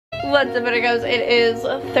What's up, guys? It is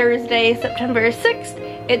Thursday, September 6th.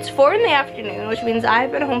 It's 4 in the afternoon, which means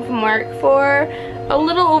I've been home from work for a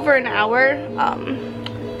little over an hour.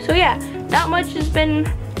 So yeah, not much has been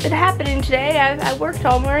happening today. I worked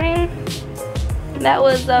all morning. That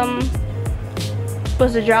was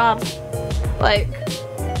a job. Like,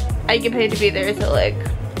 I get paid to be there, so like,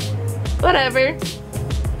 whatever.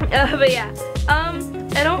 But yeah,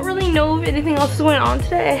 I don't really know if anything else is going on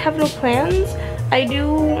today. I have no plans. I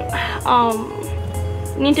do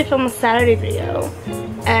need to film a Saturday video,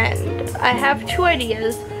 and I have two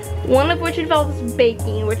ideas, one of which involves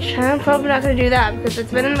baking, which I'm probably not going to do that because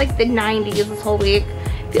it's been in like the 90s this whole week.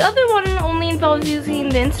 The other one only involves using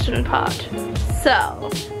the Instant Pot.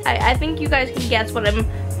 So I think you guys can guess what I'm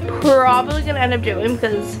probably going to end up doing,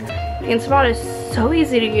 because the Instant Pot is so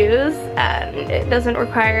easy to use and it doesn't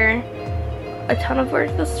require a ton of work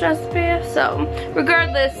this recipe. So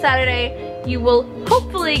regardless, Saturday you will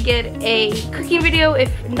hopefully get a cooking video.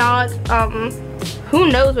 If not, who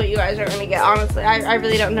knows what you guys are gonna get, honestly. I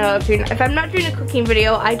really don't know. If I'm not doing a cooking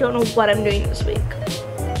video, I don't know what I'm doing this week.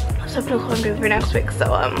 So I have no clue what I'm doing for next week,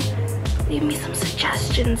 so leave me some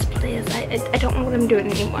suggestions, please. I don't know what I'm doing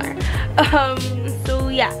anymore. So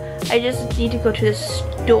yeah, I just need to go to the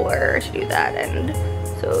store to do that, and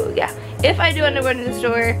so yeah. If I do end up going to the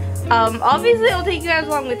store, obviously I'll take you guys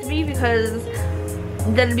along with me, because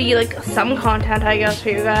that'd be like some content, I guess, for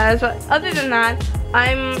you guys. But other than that,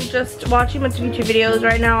 I'm just watching a bunch of YouTube videos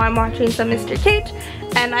right now. I'm watching some Mr. Kate,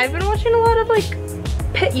 and I've been watching a lot of like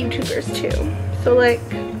pet YouTubers too. So like,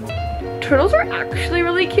 turtles are actually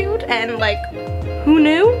really cute, and like, who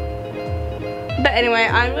knew? But anyway,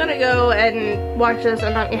 I'm gonna go and watch this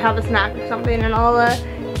and have a snack or something, and I'll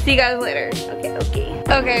see you guys later.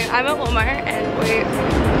 Okay, I'm at Walmart, and wait,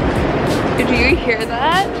 do you hear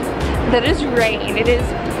that? That is rain. It is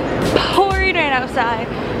pouring rain outside.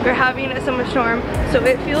 We're having a summer storm, so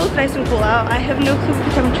it feels nice and cool out. I have no clue what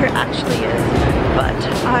the temperature actually is, but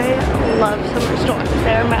I love summer storms.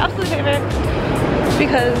 They're my absolute favorite,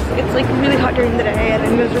 because it's like really hot during the day and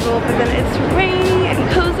I'm miserable, but then it's rainy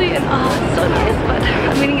and cozy and oh, it's so nice. But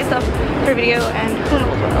I'm gonna get stuff for a video, and who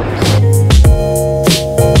knows what else.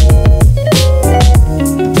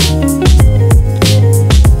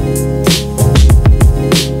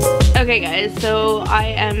 Okay guys, so I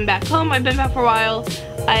am back home. I've been back for a while.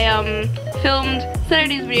 I filmed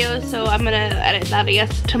Saturday's video, so I'm gonna edit that, I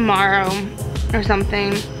guess, tomorrow or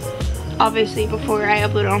something. Obviously before I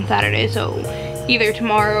upload it on Saturday, so either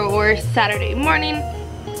tomorrow or Saturday morning.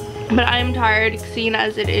 But I'm tired, seeing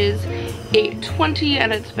as it is 8:20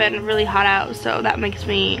 and it's been really hot out, so that makes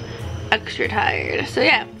me extra tired. So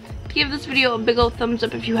yeah. Give this video a big old thumbs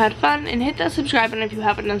up if you had fun, and hit that subscribe button if you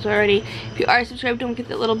haven't done so already. If you are subscribed, don't get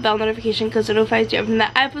that little bell notification, because it notifies you every time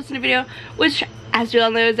that I post a video, which, as you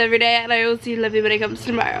all know, is every day, and I will see you lovely when it comes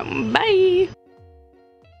tomorrow. Bye!